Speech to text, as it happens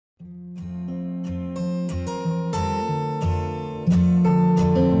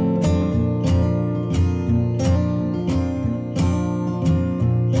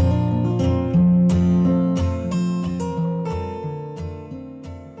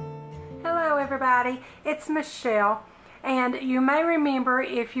everybody, it's Michelle, and you may remember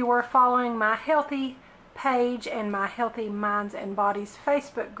if you were following my Healthie page and my Healthy Minds and Bodies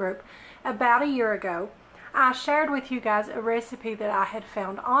Facebook group about a year ago, I shared with you guys a recipe that I had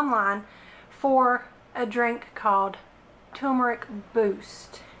found online for a drink called Turmeric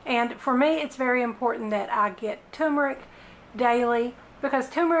Boost. And for me, it's very important that I get turmeric daily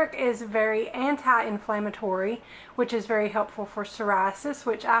because turmeric is very anti-inflammatory, which is very helpful for psoriasis,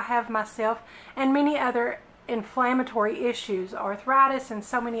 which I have myself, and many other inflammatory issues, arthritis, and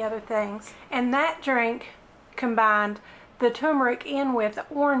so many other things. And that drink combined the turmeric in with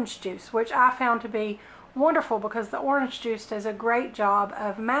orange juice, which I found to be wonderful because the orange juice does a great job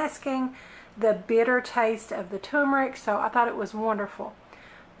of masking the bitter taste of the turmeric, so I thought it was wonderful.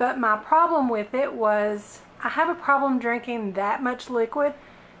 But my problem with it was I have a problem drinking that much liquid,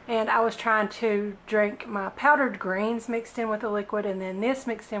 and I was trying to drink my powdered greens mixed in with the liquid and then this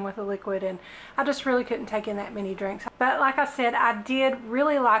mixed in with the liquid, and I just really couldn't take in that many drinks. But like I said, I did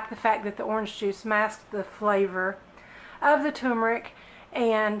really like the fact that the orange juice masked the flavor of the turmeric,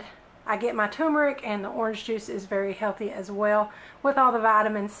 and I get my turmeric, and the orange juice is very healthy as well with all the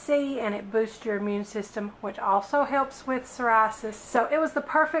vitamin C, and it boosts your immune system, which also helps with psoriasis. So it was the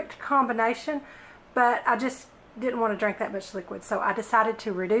perfect combination, but I just didn't want to drink that much liquid, so I decided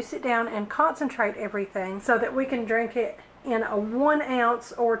to reduce it down and concentrate everything so that we can drink it in a 1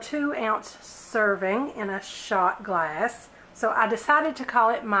 ounce or 2 ounce serving in a shot glass. So I decided to call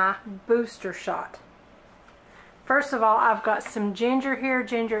it my booster shot. First of all, I've got some ginger here.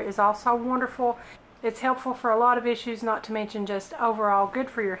 Ginger is also wonderful. It's helpful for a lot of issues, not to mention just overall good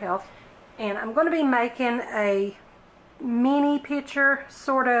for your health. And I'm going to be making a mini pitcher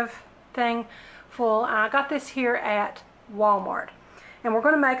sort of thing full. I got this here at Walmart. And we're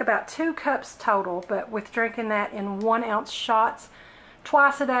going to make about 2 cups total, but with drinking that in 1 ounce shots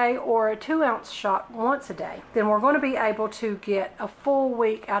twice a day or a 2 ounce shot once a day, then we're going to be able to get a full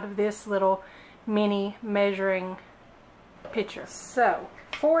week out of this little mini measuring pitcher. So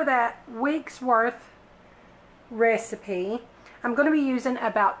for that week's worth recipe, I'm going to be using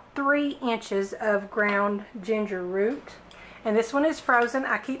about 3 inches of ground ginger root, and this one is frozen.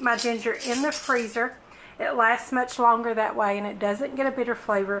 I keep my ginger in the freezer. It lasts much longer that way, and it doesn't get a bitter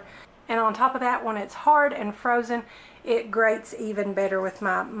flavor. And on top of that, when it's hard and frozen, it grates even better with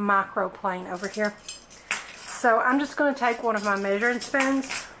my microplane over here. So I'm just going to take one of my measuring spoons.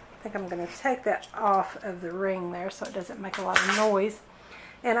 I think I'm going to take that off of the ring there so it doesn't make a lot of noise.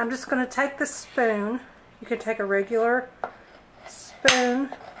 And I'm just going to take the spoon. You can take a regular spoon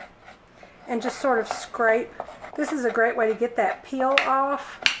and just sort of scrape. This is a great way to get that peel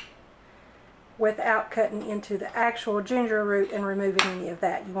off without cutting into the actual ginger root and removing any of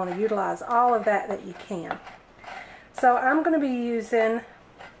that. You want to utilize all of that you can. So I'm going to be using,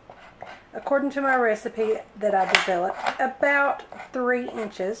 according to my recipe that I developed, about 3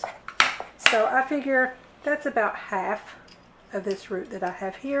 inches. So I figure that's about half of this root that I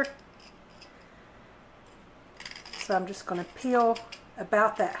have here. So I'm just going to peel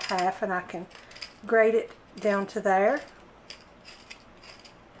about that half, and I can grate it down to there.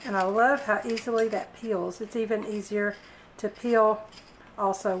 And I love how easily that peels. It's even easier to peel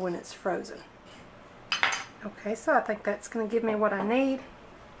also when it's frozen. Okay, so I think that's going to give me what I need.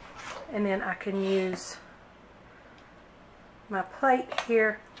 And then I can use my plate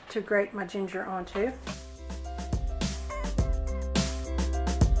here to grate my ginger onto.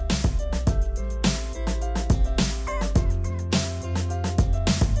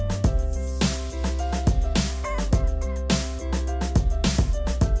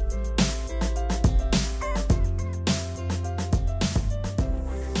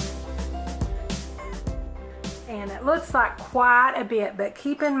 And it looks like quite a bit, but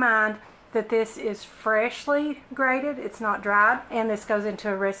keep in mind that this is freshly grated, it's not dried, and this goes into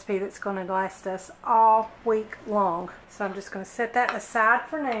a recipe that's going to last us all week long. So I'm just going to set that aside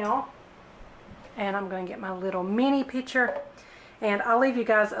for now, and I'm going to get my little mini pitcher, and I'll leave you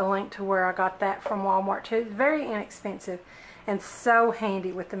guys a link to where I got that from Walmart too. It's very inexpensive and so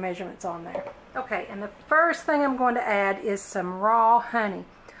handy with the measurements on there. Okay, and the first thing I'm going to add is some raw honey.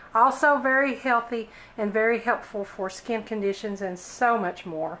 Also very healthy and very helpful for skin conditions and so much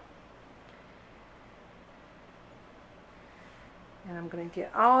more. And I'm going to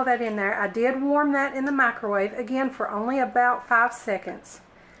get all of that in there. I did warm that in the microwave, again, for only about 5 seconds.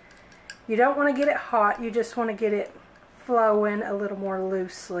 You don't want to get it hot, you just want to get it flowing a little more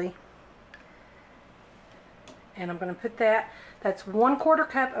loosely. And I'm going to put that's 1/4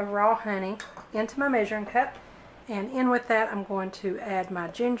 cup of raw honey into my measuring cup. And in with that, I'm going to add my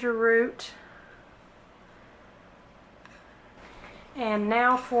ginger root. And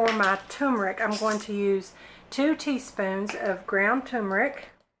now for my turmeric, I'm going to use 2 teaspoons of ground turmeric.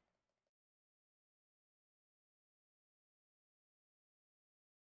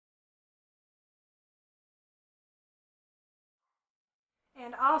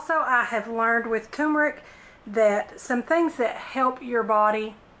 And also I have learned with turmeric that some things that help your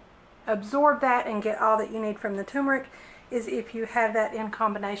body absorb that and get all that you need from the turmeric is if you have that in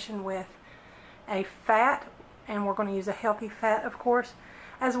combination with a fat, and we're going to use a healthy fat of course,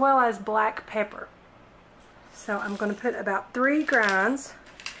 as well as black pepper. So I'm going to put about 3 grinds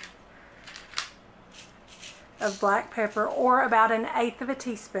of black pepper, or about 1/8 of a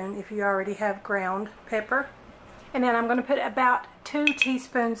teaspoon if you already have ground pepper. And then I'm going to put about 2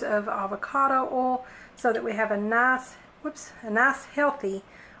 teaspoons of avocado oil so that we have a nice healthy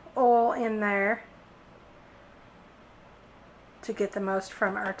oil in there to get the most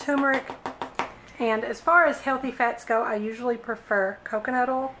from our turmeric. And as far as healthy fats go, I usually prefer coconut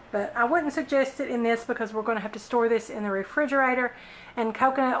oil, but I wouldn't suggest it in this because we're going to have to store this in the refrigerator, and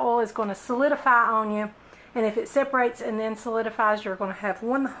coconut oil is going to solidify on you, and if it separates and then solidifies, you're going to have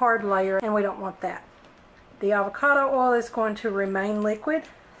one hard layer, and we don't want that. The avocado oil is going to remain liquid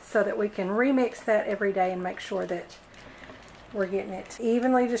so that we can remix that every day and make sure that we're getting it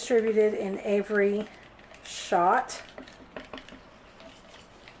evenly distributed in every shot.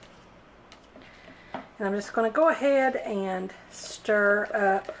 And I'm just going to go ahead and stir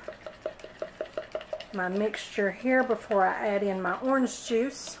up my mixture here before I add in my orange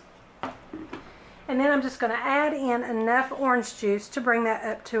juice. And then I'm just going to add in enough orange juice to bring that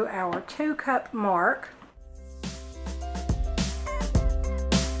up to our 2-cup mark.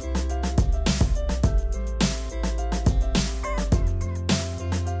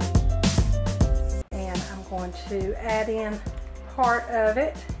 And I'm going to add in part of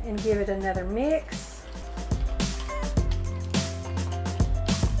it and give it another mix.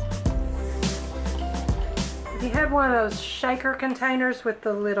 If you had one of those shaker containers with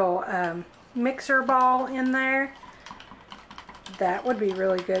the little mixer ball in there, that would be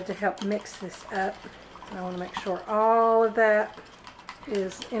really good to help mix this up. I want to make sure all of that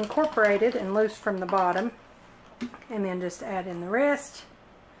is incorporated and loose from the bottom, and then just add in the rest.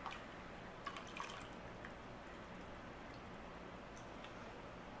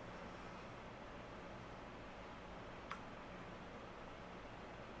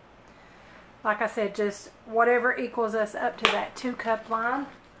 Like I said, just whatever equals us up to that 2-cup line.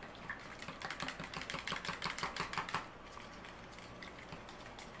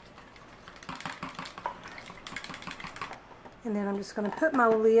 And then I'm just going to put my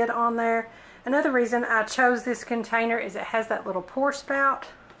lid on there. Another reason I chose this container is it has that little pour spout.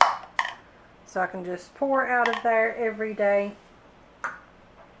 So I can just pour out of there every day.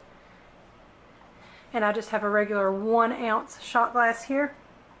 And I just have a regular 1-ounce shot glass here.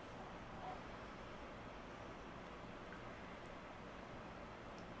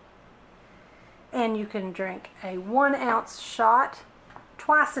 And you can drink a 1-ounce shot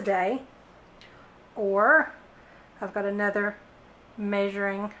twice a day, or I've got another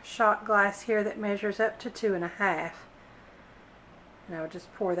measuring shot glass here that measures up to 2.5, and I would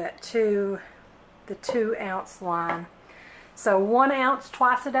just pour that to the 2-ounce line. So 1 ounce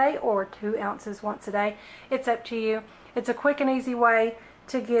twice a day or 2 ounces once a day. It's up to you. It's a quick and easy way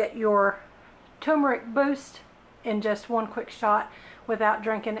to get your turmeric boost in just one quick shot without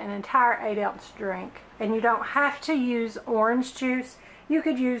drinking an entire 8-ounce drink. And you don't have to use orange juice. You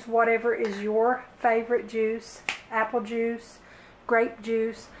could use whatever is your favorite juice. Apple juice, grape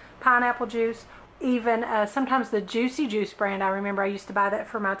juice, pineapple juice, even sometimes the Juicy Juice brand. I remember I used to buy that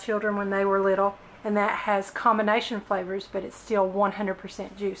for my children when they were little, and that has combination flavors, but it's still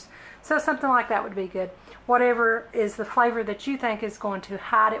 100% juice. So something like that would be good. Whatever is the flavor that you think is going to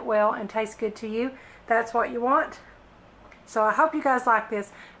hide it well and taste good to you, that's what you want. So I hope you guys like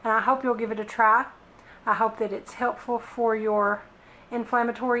this, and I hope you'll give it a try. I hope that it's helpful for your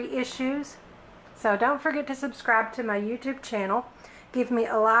inflammatory issues. So don't forget to subscribe to my YouTube channel. Give me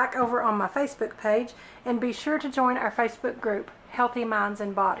a like over on my Facebook page, and be sure to join our Facebook group, Healthy Minds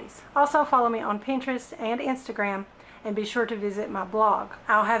and Bodies. Also follow me on Pinterest and Instagram, and be sure to visit my blog.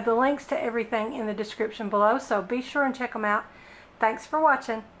 I'll have the links to everything in the description below, so be sure and check them out. Thanks for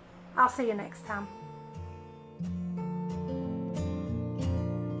watching. I'll see you next time.